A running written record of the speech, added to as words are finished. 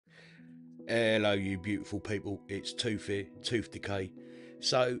Hello, you beautiful people. It's Tooth here, Tooth Decay.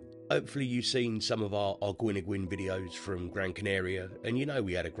 So, hopefully, you've seen some of our Arguineguin videos from Gran Canaria, and you know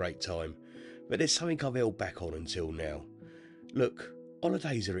we had a great time. But there's something I've held back on until now. Look,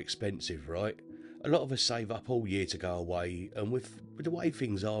 holidays are expensive, right? A lot of us save up all year to go away, and with the way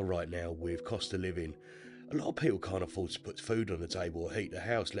things are right now with cost of living, a lot of people can't afford to put food on the table or heat the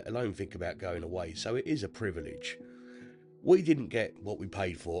house, let alone think about going away, so it is a privilege. We didn't get what we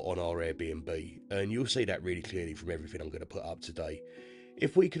paid for on our Airbnb, and you'll see that really clearly from everything I'm going to put up today.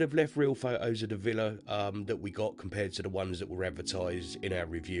 If we could have left real photos of the villa that we got compared to the ones that were advertised in our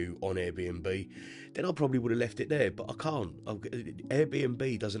review on Airbnb, then I probably would have left it there, but I can't.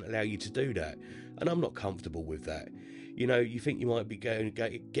 Airbnb doesn't allow you to do that, and I'm not comfortable with that. You know, you think you might be getting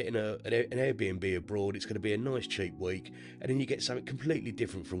an Airbnb abroad, it's going to be a nice cheap week, and then you get something completely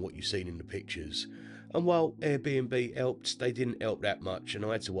different from what you've seen in the pictures. And while Airbnb helped, they didn't help that much, and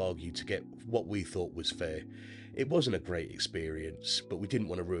I had to argue to get what we thought was fair. It wasn't a great experience, but we didn't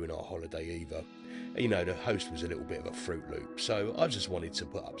want to ruin our holiday either. You know, the host was a little bit of a Fruit Loop, so I just wanted to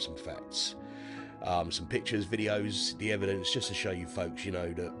put up some facts. Some pictures, videos, the evidence, just to show you folks, you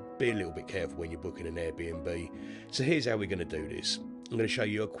know, that be a little bit careful when you're booking an Airbnb. So here's how we're going to do this. I'm going to show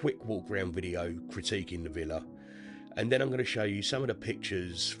you a quick walk around video critiquing the villa. And then I'm going to show you some of the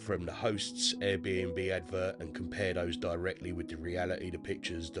pictures from the host's Airbnb advert and compare those directly with the reality, the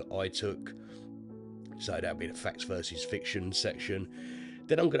pictures that I took. So that'll be the facts versus fiction section.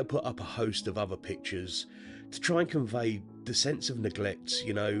 Then I'm going to put up a host of other pictures to try and convey the sense of neglect,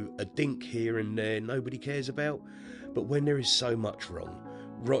 you know, a dink here and there nobody cares about. But when there is so much wrong,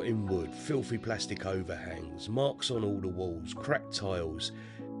 rotting wood, filthy plastic overhangs, marks on all the walls, cracked tiles,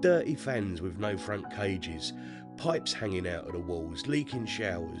 dirty fans with no front cages, pipes hanging out of the walls, leaking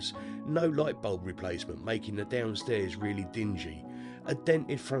showers, no light bulb replacement making the downstairs really dingy, a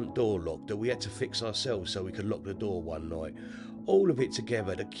dented front door lock that we had to fix ourselves so we could lock the door one night. All of it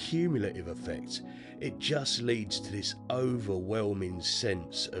together, the cumulative effect, it just leads to this overwhelming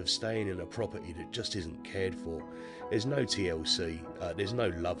sense of staying in a property that just isn't cared for. There's no TLC, there's no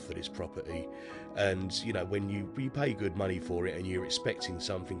love for this property, and you know, when you pay good money for it and you're expecting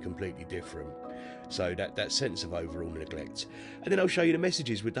something completely different. So that sense of overall neglect. And then I'll show you the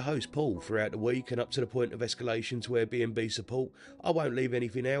messages with the host Paul throughout the week and up to the point of escalation to Airbnb support. I won't leave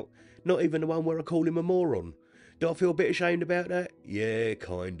anything out, not even the one where I call him a moron. Do I feel a bit ashamed about that? Yeah,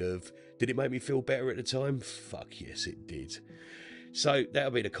 kind of. Did it make me feel better at the time? Fuck yes, it did. So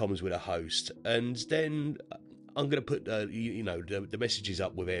that'll be the comms with a host. And then I'm going to put the messages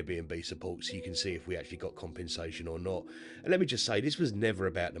up with Airbnb support so you can see if we actually got compensation or not. And let me just say, this was never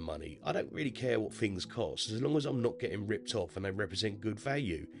about the money. I don't really care what things cost, as long as I'm not getting ripped off and they represent good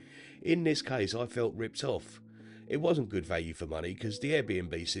value. In this case, I felt ripped off. It wasn't good value for money because the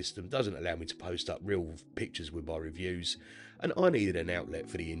Airbnb system doesn't allow me to post up real pictures with my reviews, and I needed an outlet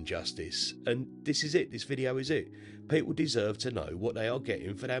for the injustice, and this is it, this video is it. People deserve to know what they are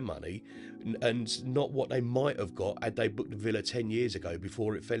getting for their money and not what they might have got had they booked the villa 10 years ago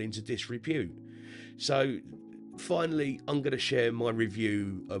before it fell into disrepute. So finally, I'm going to share my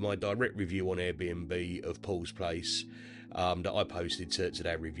review, my direct review on Airbnb of Paul's place that I posted to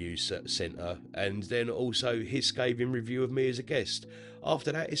their review centre, and then also his scathing review of me as a guest.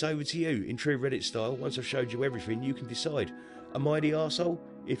 After that, it's over to you. In true Reddit style, once I've showed you everything, you can decide. Am I the arsehole?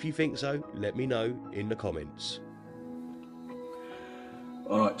 If you think so, let me know in the comments.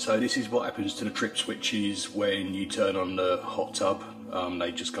 Alright, so this is what happens to the trip switches when you turn on the hot tub.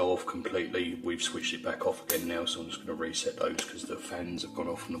 They just go off completely. We've switched it back off again now, so I'm just going to reset those because the fans have gone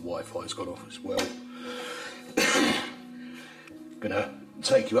off and the Wi-Fi's gone off as well. Gonna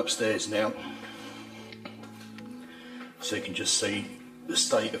take you upstairs now so you can just see the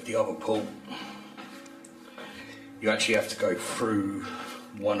state of the other pool. You actually have to go through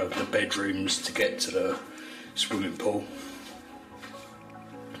one of the bedrooms to get to the swimming pool.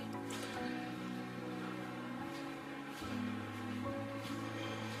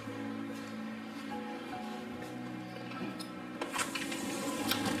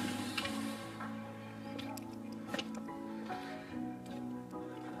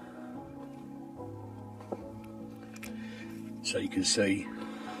 So you can see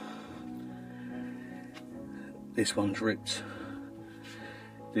this one's ripped,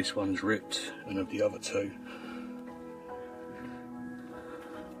 this one's ripped, and of the other two,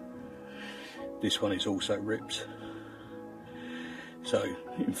 this one is also ripped. So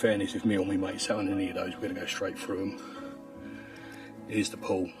in fairness, if me or my mate sat on any of those, we're going to go straight through them. Here's the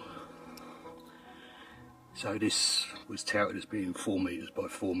pool. So this was touted as being 4 metres by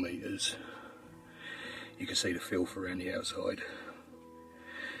 4 metres. You can see the filth around the outside.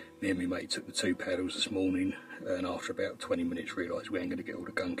 Me and my mate took the 2 paddles this morning, and after about 20 minutes realised we ain't going to get all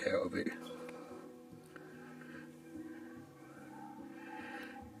the gunk out of it.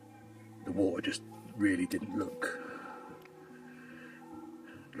 The water just really didn't look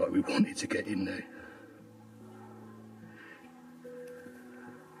like we wanted to get in there.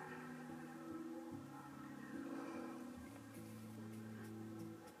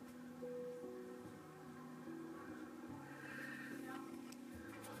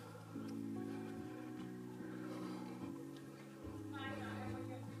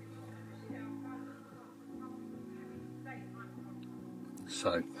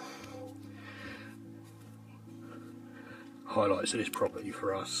 So, highlights of this property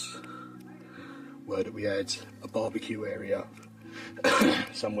for us were that we had a barbecue area,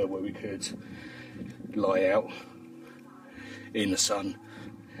 somewhere where we could lie out in the sun,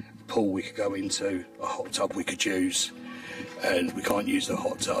 a pool we could go into, a hot tub we could use, and we can't use the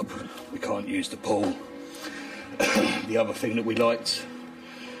hot tub, we can't use the pool. The other thing that we liked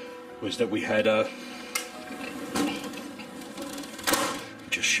was that we had a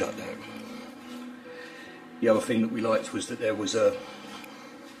shut that. The other thing that we liked was that there was a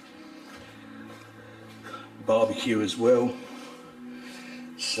barbecue as well.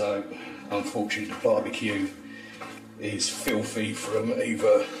 So unfortunately the barbecue is filthy from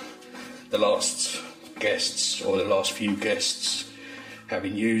either the last guests or the last few guests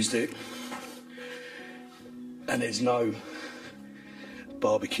having used it, and there's no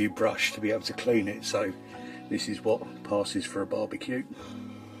barbecue brush to be able to clean it, so this is what passes for a barbecue.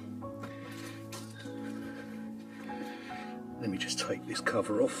 Let me just take this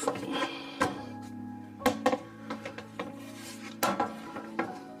cover off.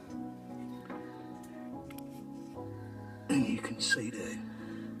 And you can see there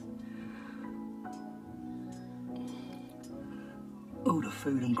all the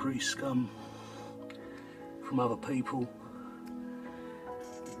food and grease scum from other people.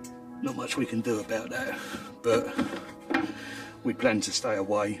 Not much we can do about that, but we plan to stay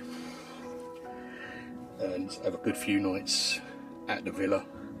away and have a good few nights at the villa,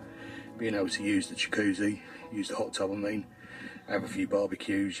 being able to use the jacuzzi, use the hot tub I mean, have a few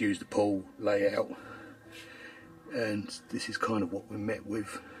barbecues, use the pool, lay out, and this is kind of what we're met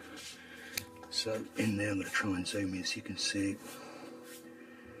with. So in there, I'm going to try and zoom in so you can see it.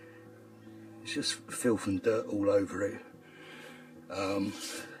 It's just filth and dirt all over it.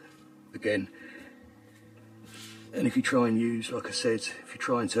 Again, and if you try and use, like I said, if you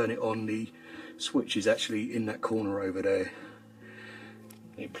try and turn it on, the switch is actually in that corner over there.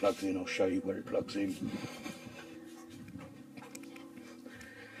 It plugs in, I'll show you where it plugs in.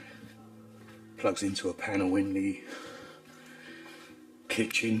 Plugs into a panel in the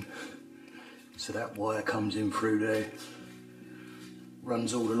kitchen, so that wire comes in through there,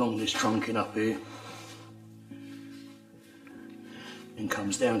 runs all along this trunking up here, and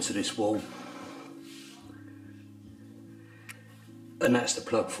comes down to this wall, and that's the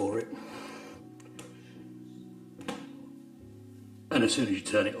plug for it. And as soon as you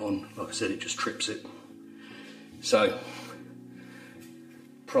turn it on, like I said, it just trips it. So,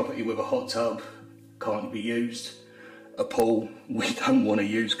 property with a hot tub can't be used. A pool we don't want to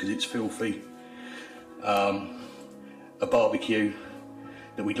use because it's filthy. A barbecue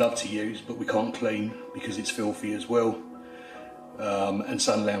that we'd love to use but we can't clean because it's filthy as well. And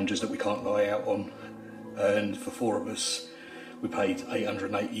sun loungers that we can't lie out on. And for 4 of us, we paid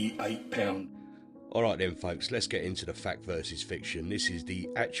 £888. Alright then folks, let's get into the fact versus fiction. This is the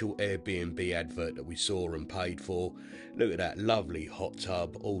actual Airbnb advert that we saw and paid for. Look at that lovely hot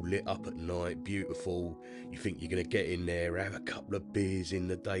tub, all lit up at night, beautiful. You think you're going to get in there, have a couple of beers in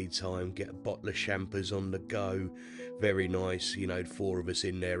the daytime, get a bottle of champers on the go. Very nice, you know, 4 of us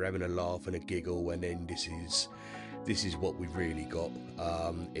in there having a laugh and a giggle, and then this is what we've really got.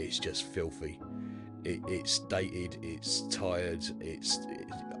 It's just filthy. It's dated, it's tired, we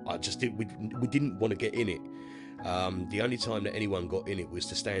didn't want to get in it. The only time that anyone got in it was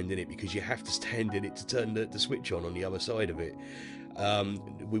to stand in it, because you have to stand in it to turn the switch on the other side of it.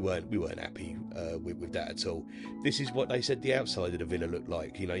 We weren't happy with that at all. This is what they said the outside of the villa looked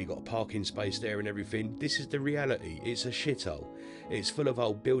like. You know, you got a parking space there and everything. This is the reality. It's a shithole. It's full of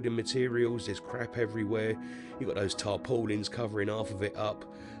old building materials. There's crap everywhere. You got those tarpaulins covering half of it up.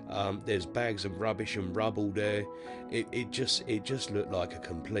 There's bags of rubbish and rubble there. It just looked like a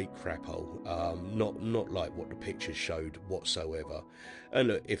complete crap hole. Not like what the pictures showed whatsoever. And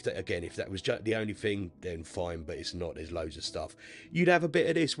look, if that was just the only thing, then fine, but it's not. There's loads of stuff. You'd have a bit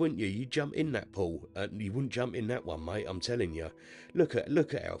of this, wouldn't you? You'd jump in that pool, and you wouldn't jump in that one, mate. I'm telling you. Look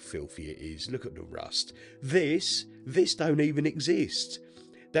at how filthy it is. Look at the rust. This don't even exist.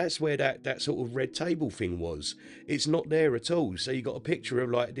 That's where that sort of red table thing was. It's not there at all. So you got a picture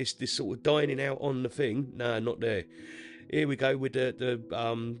of like this sort of dining out on the thing. No, not there. Here we go with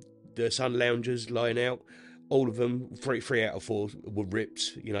the sun loungers lying out. All of them, three out of four were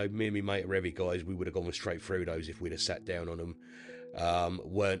ripped. You know, me and my mate are heavy guys. We would have gone straight through those if we'd have sat down on them.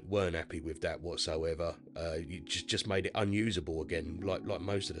 Weren't happy with that whatsoever. It just made it unusable again, like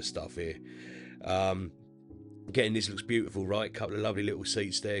most of the stuff here. Again, this looks beautiful, right? Couple of lovely little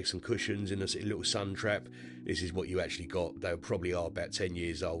seats there, some cushions and a little sun trap. This is what you actually got. They probably are about 10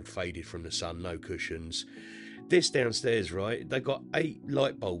 years old, faded from the sun, no cushions. This downstairs, right, they've got 8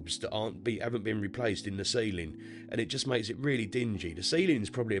 light bulbs that haven't been replaced in the ceiling, and it just makes it really dingy. The ceiling's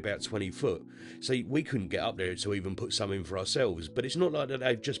probably about 20 foot, so we couldn't get up there to even put some in for ourselves. But it's not like that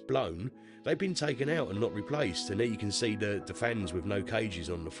they've just blown. They've been taken out and not replaced, and there you can see the fans with no cages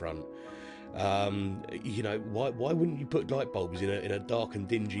on the front. You know, why wouldn't you put light bulbs in a dark and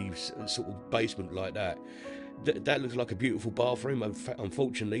dingy sort of basement like that? That looks like a beautiful bathroom.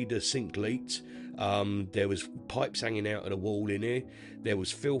 Unfortunately, the sink leaked. There was pipes hanging out of the wall in here. There was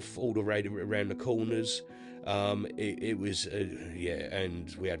filth all around the corners. It was yeah,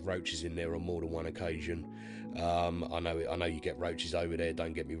 and we had roaches in there on more than one occasion. I know you get roaches over there,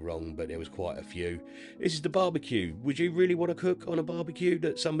 don't get me wrong, but there was quite a few. This is the barbecue. Would you really want to cook on a barbecue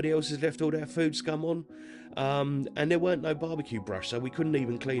that somebody else has left all their food scum on? And there weren't no barbecue brush, so we couldn't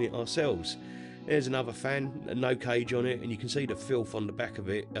even clean it ourselves. There's another fan, no cage on it, and you can see the filth on the back of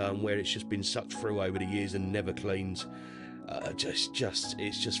it, where it's just been sucked through over the years and never cleaned. It's just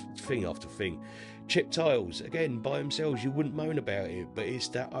thing after thing. Chip tiles, again, by themselves, you wouldn't moan about it, but it's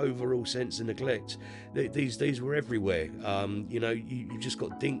that overall sense of neglect. These were everywhere. You know, you just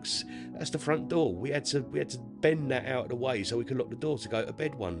got dinks. That's the front door. We had to bend that out of the way so we could lock the door to go to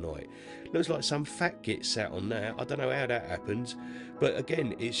bed one night. Looks like some fat git sat on that. I don't know how that happened, but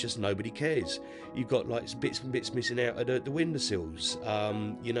again, it's just nobody cares. You've got like bits missing out of the windowsills.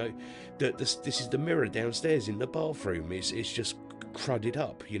 You know, this is the mirror downstairs in the bathroom. It's just crudded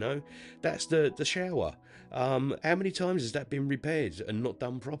up, you know. That's the shower. How many times has that been repaired and not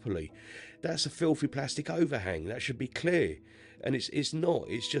done properly? That's a filthy plastic overhang. That should be clear, and it's not.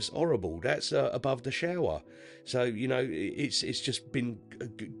 It's just horrible. That's above the shower. So you know, it's just been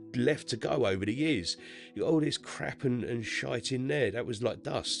left to go over the years. You got all this crap and shite in there. That was like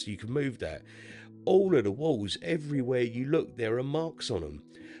dust. You can move that. All of the walls, everywhere you look, there are marks on them.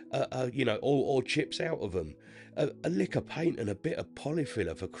 You know, or chips out of them. A lick of paint and a bit of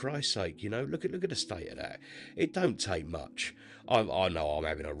polyfiller, for Christ's sake, you know. Look at the state of that. It don't take much. I know I'm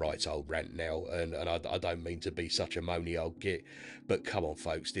having a right old rant now, and I don't mean to be such a moany old git, but come on,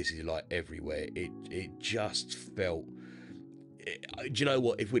 folks, this is like everywhere. It just felt. Do you know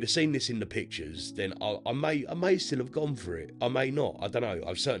what? If we'd have seen this in the pictures, then I may still have gone for it. I may not. I don't know.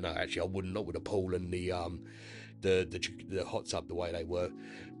 I'm certain. No, actually, I wouldn't. Not with the pool and the hot tub the way they were,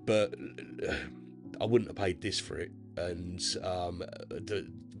 but I wouldn't have paid this for it. And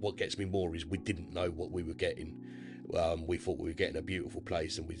what gets me more is we didn't know what we were getting. We thought we were getting a beautiful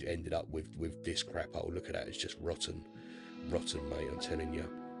place, and we ended up with this crap. Oh, look at that! It's just rotten, mate. I'm telling you.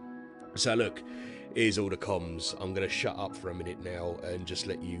 So look, here's all the comms. I'm going to shut up for a minute now and just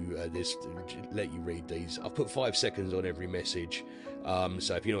let you read these. I've put 5 seconds on every message,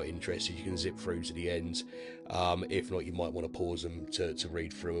 so if you're not interested, you can zip through to the end. If not, you might want to pause them to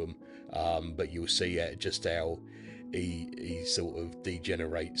read through them. But you'll see just how he sort of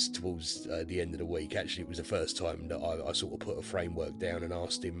degenerates towards the end of the week. Actually, it was the first time that I sort of put a framework down and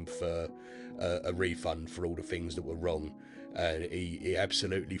asked him for a refund for all the things that were wrong. And he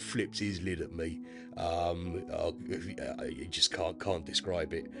absolutely flipped his lid at me. You just can't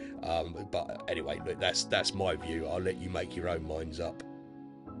describe it. But anyway, look, that's my view. I'll let you make your own minds up.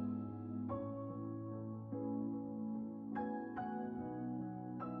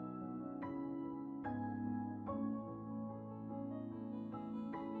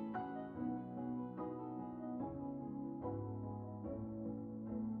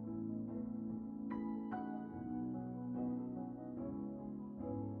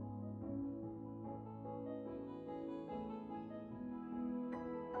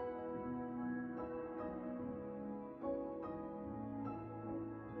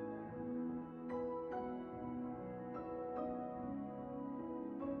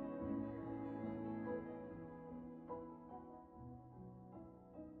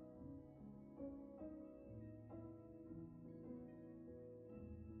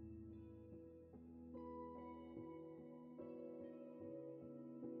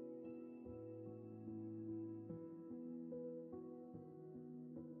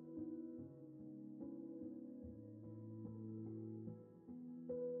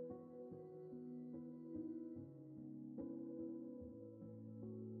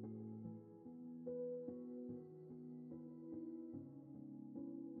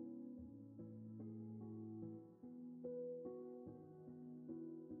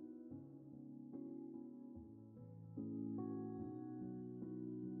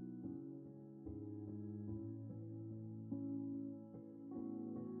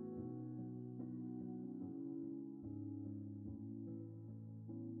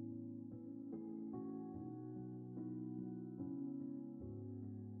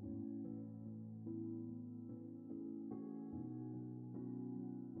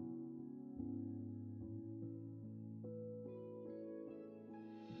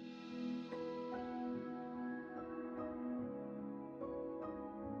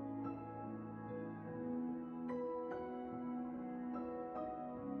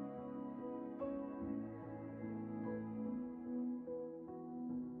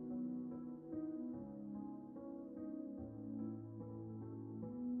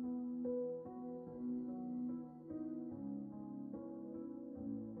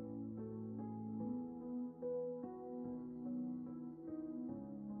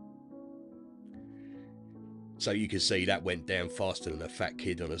 So you can see that went down faster than a fat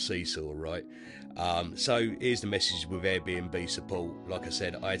kid on a seesaw, right? So here's the message with Airbnb support. Like I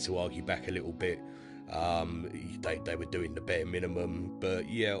said, I had to argue back a little bit. They were doing the bare minimum, but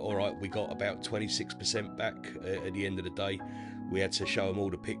yeah, all right, we got about 26% back at the end of the day. We had to show them all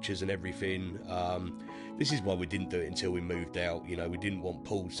the pictures and everything. This is why we didn't do it until we moved out. You know, we didn't want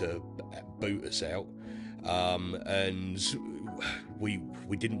Paul to boot us out, and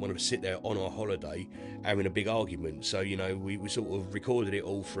we didn't want to sit there on our holiday having a big argument. So, you know, we sort of recorded it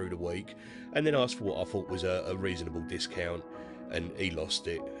all through the week and then asked for what I thought was a reasonable discount, and he lost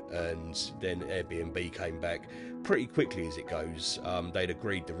it. And then Airbnb came back pretty quickly as it goes. They'd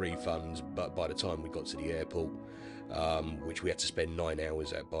agreed the refunds, but by the time we got to the airport, which we had to spend 9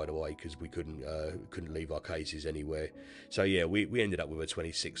 hours at, by the way, because we couldn't leave our cases anywhere. So yeah, we ended up with a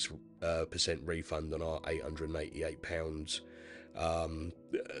 26% refund on our £888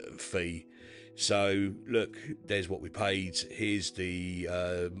 fee. So look, there's what we paid. Here's the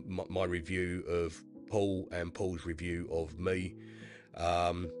my review of Paul and Paul's review of me.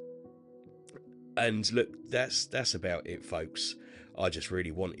 And look, that's about it, folks. I just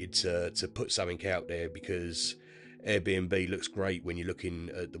really wanted to put something out there because Airbnb looks great when you're looking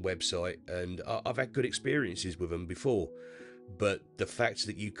at the website, and I've had good experiences with them before. But the fact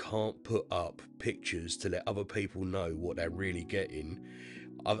that you can't put up pictures to let other people know what they're really getting,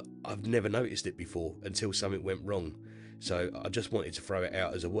 I've never noticed it before until something went wrong. So I just wanted to throw it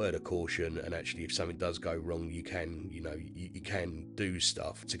out as a word of caution, and actually if something does go wrong, you can, you know, you can do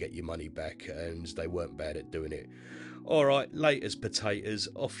stuff to get your money back, and they weren't bad at doing it. All right, laters potatoes,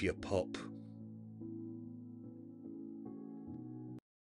 off your pop.